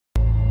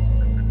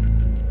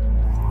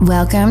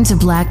Welcome to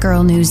Black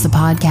Girl News, the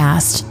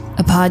podcast,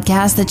 a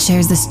podcast that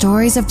shares the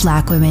stories of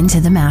Black women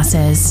to the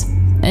masses.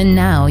 And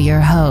now your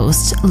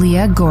host,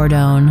 Leah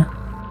Gordon.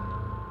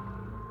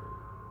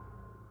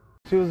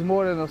 She was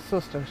more than a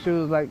sister. She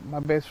was like my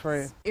best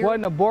friend. It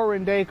wasn't a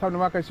boring day come to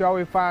my because you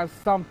always find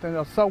something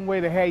or some way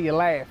to have you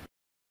laugh.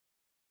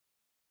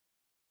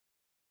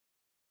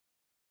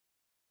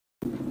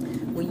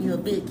 When you're a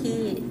big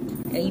kid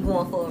and you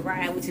going for a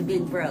ride with your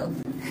big bro.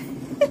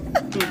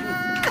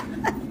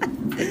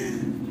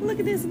 Look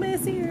at this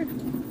mess here.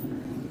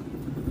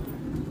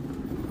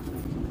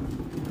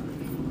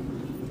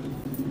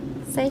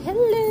 Say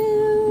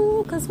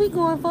hello, cause we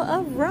going for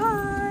a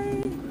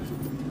ride.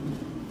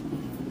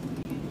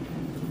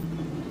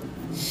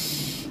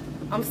 Shh,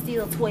 I'm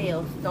still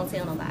 12. Don't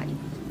tell nobody.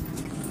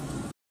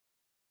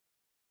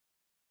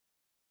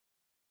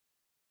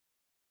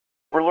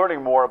 We're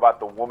learning more about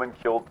the woman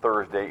killed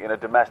Thursday in a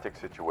domestic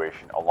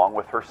situation. Along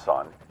with her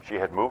son, she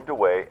had moved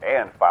away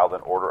and filed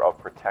an order of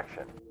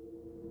protection.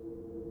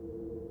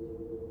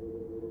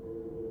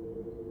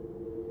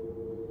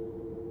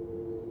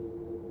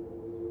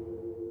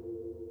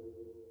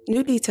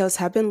 New details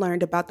have been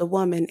learned about the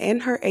woman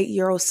and her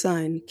 8-year-old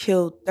son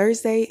killed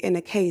Thursday in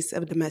a case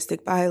of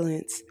domestic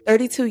violence.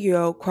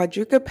 32-year-old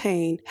Quadrica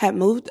Payne had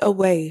moved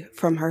away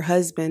from her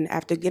husband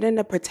after getting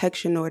a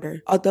protection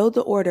order. Although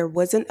the order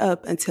wasn't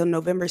up until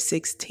November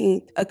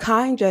 16th, a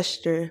kind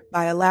gesture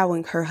by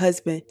allowing her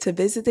husband to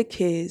visit the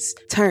kids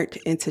turned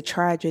into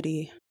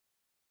tragedy.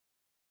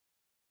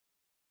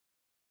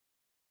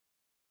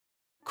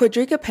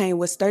 Quadrica Payne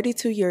was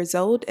 32 years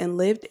old and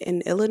lived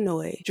in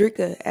Illinois.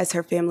 Drica, as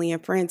her family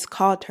and friends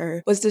called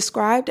her, was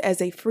described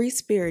as a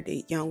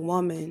free-spirited young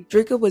woman.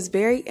 Drica was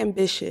very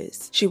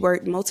ambitious. She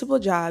worked multiple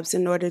jobs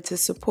in order to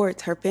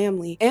support her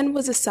family and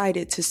was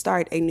excited to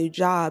start a new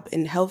job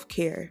in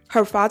healthcare.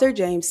 Her father,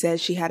 James, said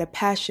she had a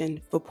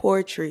passion for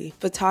poetry,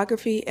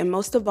 photography, and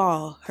most of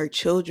all, her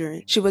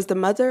children. She was the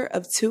mother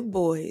of 2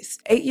 boys,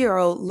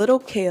 8-year-old little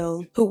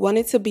Kale, who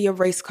wanted to be a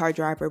race car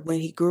driver when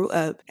he grew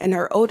up, and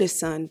her oldest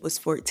son was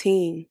 14.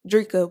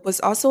 Drica was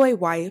also a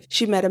wife.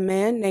 She met a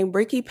man named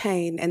Ricky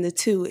Payne and the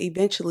two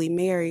eventually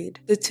married.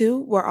 The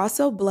two were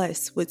also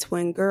blessed with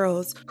twin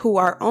girls who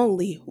are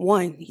only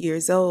 1 year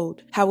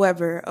old.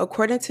 However,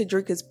 according to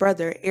Drica's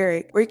brother,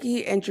 Eric,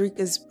 Ricky and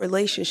Drica's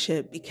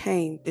relationship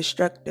became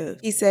destructive.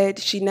 He said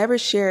she never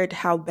shared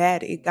how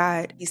bad it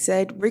got. He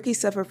said Ricky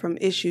suffered from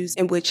issues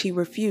in which he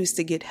refused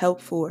to get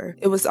help for.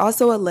 It was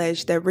also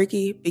alleged that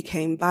Ricky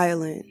became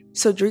violent.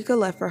 So Drica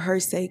left for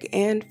her sake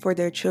and for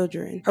their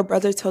children. Her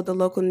brother told the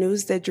local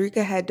news that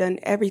Drica had done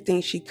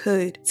everything she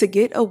could to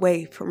get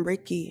away from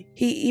Ricky.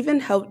 He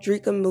even helped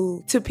Drica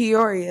move to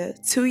Peoria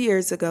 2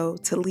 years ago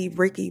to leave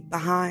Ricky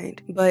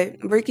behind. But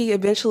Ricky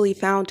eventually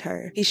found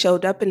her. He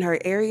showed up in her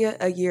area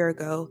a year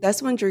ago.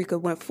 That's when Drica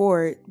went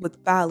forward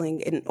with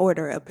filing an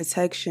order of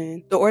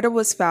protection. The order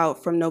was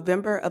filed from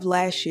November of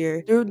last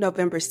year through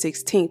November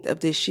 16th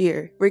of this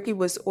year. Ricky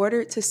was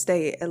ordered to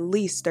stay at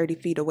least 30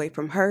 feet away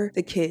from her,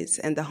 the kids,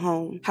 and the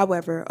home.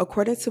 However,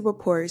 according to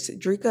reports,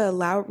 Drica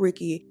allowed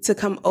Ricky to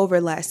come over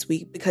last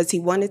week because he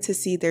wanted to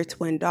see their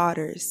twin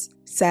daughters.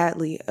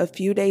 Sadly, a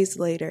few days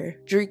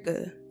later,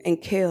 Drica and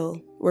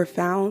Kale were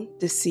found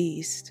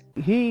deceased.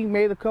 He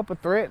made a couple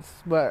threats,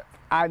 but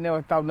I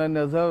never thought nothing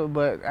else of it,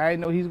 but I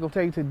didn't know he was going to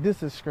take it to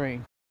this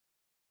extreme.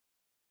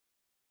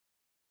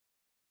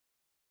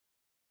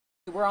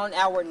 We're on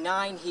hour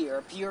 9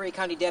 here. Peoria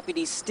County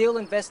deputies still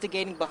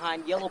investigating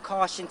behind yellow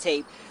caution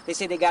tape. They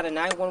say they got a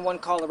 911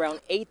 call around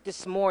 8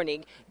 this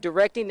morning,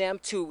 directing them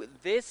to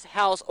this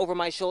house over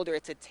my shoulder.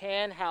 It's a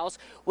tan house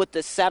with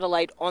the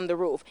satellite on the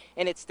roof.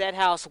 And it's that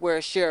house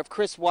where Sheriff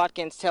Chris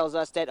Watkins tells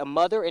us that a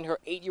mother and her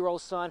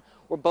 8-year-old son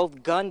were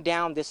both gunned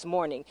down this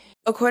morning.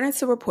 According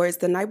to reports,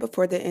 the night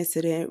before the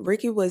incident,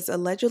 Ricky was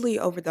allegedly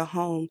over the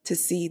home to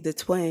see the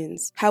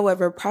twins.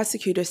 However,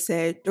 prosecutors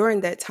said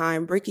during that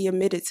time, Ricky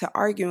admitted to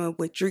arguing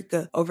with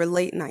Drica over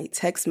late-night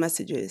text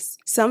messages.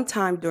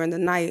 Sometime during the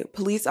night,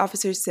 police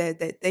officers said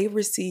that they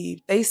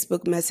received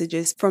Facebook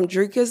messages from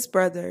Drica's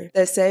brother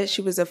that said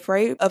she was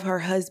afraid of her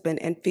husband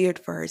and feared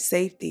for her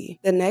safety.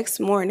 The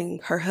next morning,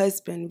 her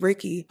husband,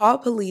 Ricky,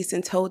 called police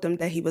and told them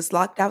that he was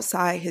locked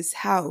outside his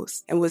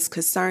house and was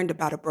concerned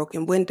about a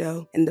broken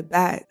window in the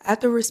back.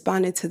 After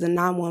responding to the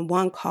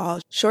 911 call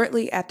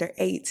shortly after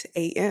 8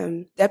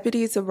 a.m.,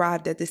 deputies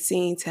arrived at the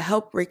scene to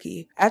help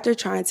Ricky. After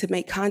trying to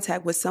make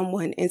contact with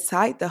someone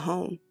inside the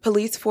home,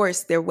 police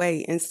forced their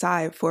way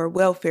inside for a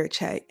welfare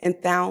check and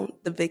found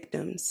the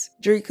victims.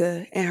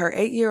 Drica and her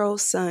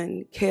 8-year-old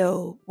son,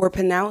 Kale, were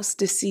pronounced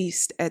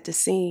deceased at the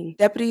scene.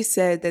 Deputies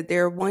said that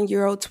their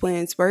 1-year-old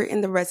twins were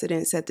in the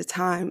residence at the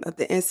time of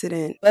the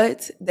incident,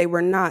 but they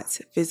were not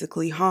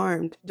physically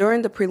harmed.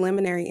 During the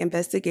preliminary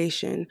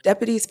investigation,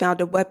 deputies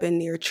found a weapon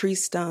near a tree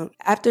stump.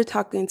 After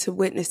talking to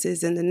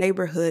witnesses in the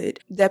neighborhood,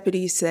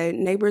 deputies said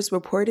neighbors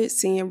reported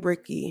seeing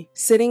Ricky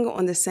sitting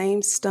on the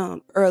same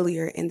stump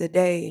earlier in the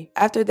day.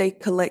 After they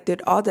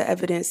collected all the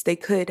evidence they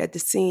could at the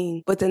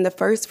scene, within the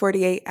first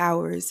 48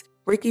 hours,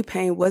 Ricky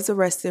Payne was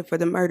arrested for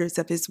the murders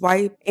of his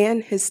wife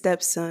and his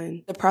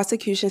stepson. The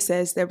prosecution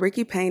says that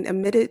Ricky Payne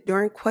admitted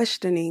during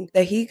questioning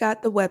that he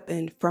got the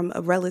weapon from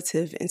a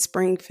relative in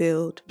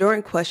Springfield.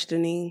 During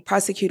questioning,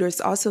 prosecutors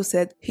also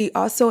said he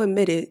also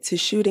admitted to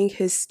shooting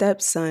his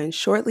stepson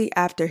shortly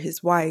after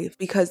his wife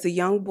because the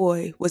young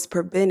boy was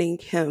preventing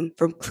him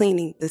from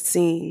cleaning the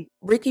scene.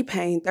 Ricky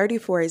Payne,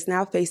 34, is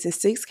now facing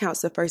 6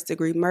 counts of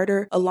first-degree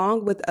murder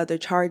along with other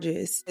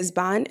charges. His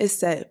bond is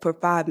set for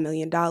 $5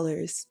 million.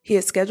 He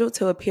is scheduled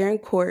to appear in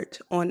court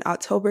on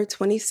October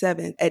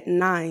 27th at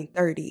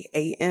 9:30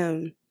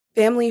 a.m.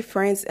 Family,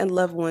 friends, and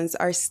loved ones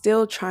are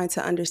still trying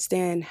to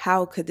understand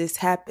how could this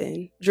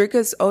happen.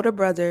 Dricka's older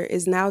brother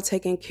is now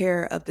taking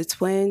care of the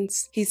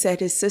twins. He said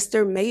his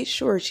sister made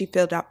sure she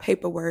filled out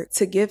paperwork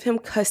to give him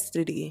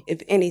custody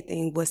if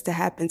anything was to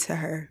happen to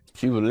her.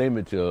 She was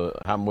limited to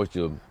how much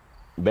of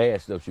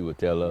bad stuff she would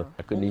tell her.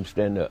 I couldn't even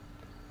stand up.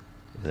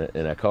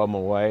 And I called my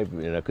wife,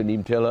 and I couldn't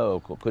even tell her,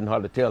 couldn't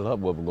hardly tell her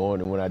what was going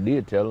on. And when I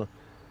did tell her,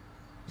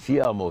 she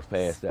almost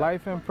passed out.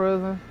 Life in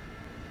prison,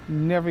 you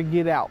never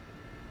get out.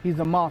 He's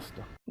a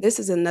monster. This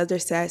is another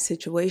sad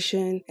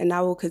situation, and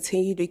I will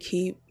continue to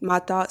keep my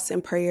thoughts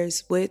and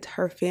prayers with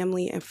her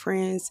family and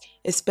friends,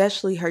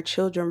 especially her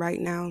children right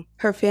now.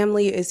 Her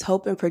family is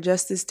hoping for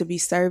justice to be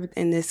served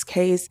in this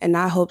case, and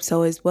I hope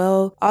so as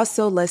well.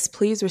 Also, let's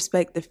please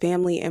respect the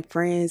family and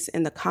friends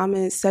in the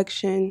comments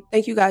section.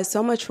 Thank you guys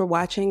so much for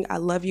watching. I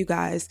love you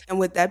guys. And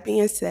with that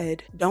being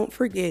said, don't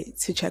forget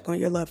to check on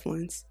your loved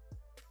ones.